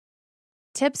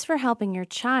Tips for helping your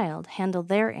child handle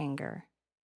their anger.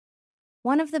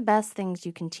 One of the best things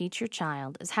you can teach your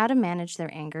child is how to manage their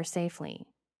anger safely.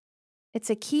 It's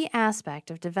a key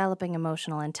aspect of developing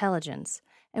emotional intelligence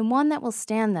and one that will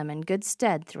stand them in good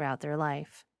stead throughout their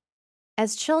life.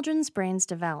 As children's brains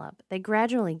develop, they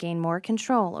gradually gain more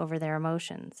control over their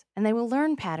emotions, and they will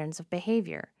learn patterns of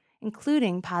behavior,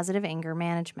 including positive anger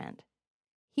management.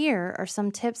 Here are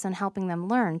some tips on helping them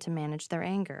learn to manage their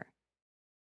anger.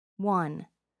 1.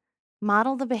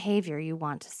 Model the behavior you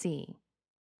want to see.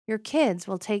 Your kids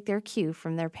will take their cue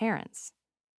from their parents.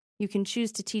 You can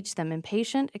choose to teach them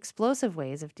impatient, explosive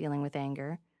ways of dealing with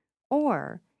anger,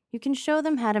 or you can show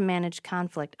them how to manage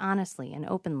conflict honestly and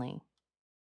openly.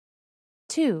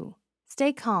 2.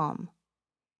 Stay calm.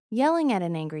 Yelling at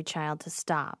an angry child to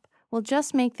stop will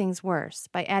just make things worse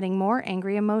by adding more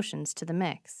angry emotions to the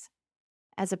mix.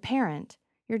 As a parent,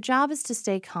 your job is to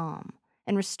stay calm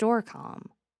and restore calm.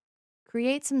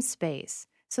 Create some space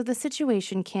so the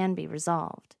situation can be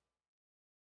resolved.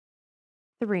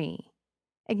 3.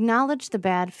 Acknowledge the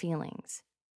bad feelings.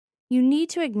 You need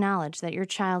to acknowledge that your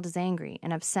child is angry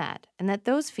and upset and that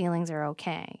those feelings are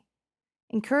okay.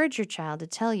 Encourage your child to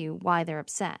tell you why they're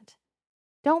upset.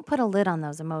 Don't put a lid on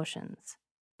those emotions.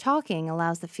 Talking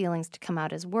allows the feelings to come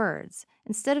out as words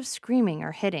instead of screaming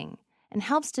or hitting and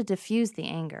helps to diffuse the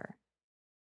anger.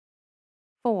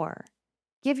 4.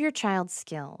 Give your child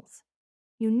skills.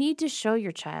 You need to show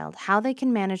your child how they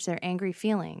can manage their angry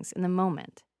feelings in the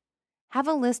moment. Have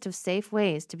a list of safe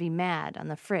ways to be mad on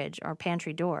the fridge or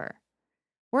pantry door.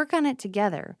 Work on it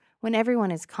together when everyone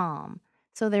is calm,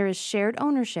 so there is shared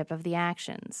ownership of the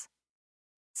actions.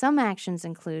 Some actions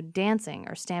include dancing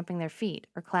or stamping their feet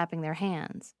or clapping their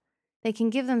hands. They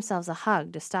can give themselves a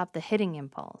hug to stop the hitting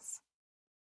impulse.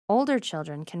 Older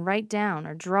children can write down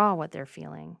or draw what they're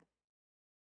feeling.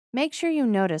 Make sure you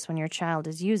notice when your child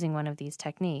is using one of these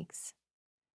techniques.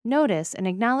 Notice and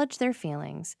acknowledge their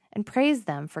feelings and praise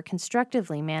them for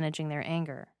constructively managing their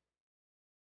anger.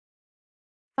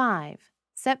 5.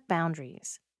 Set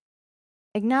boundaries.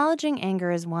 Acknowledging anger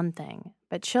is one thing,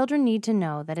 but children need to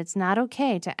know that it's not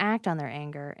okay to act on their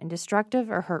anger in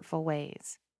destructive or hurtful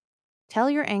ways. Tell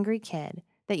your angry kid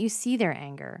that you see their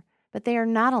anger, but they are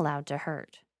not allowed to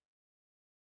hurt.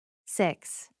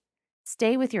 6.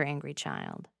 Stay with your angry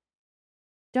child.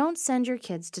 Don't send your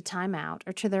kids to time out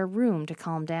or to their room to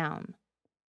calm down.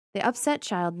 The upset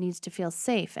child needs to feel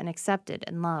safe and accepted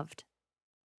and loved.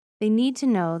 They need to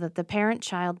know that the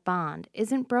parent-child bond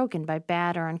isn't broken by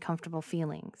bad or uncomfortable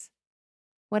feelings.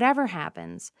 Whatever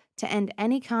happens, to end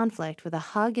any conflict with a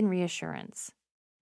hug and reassurance.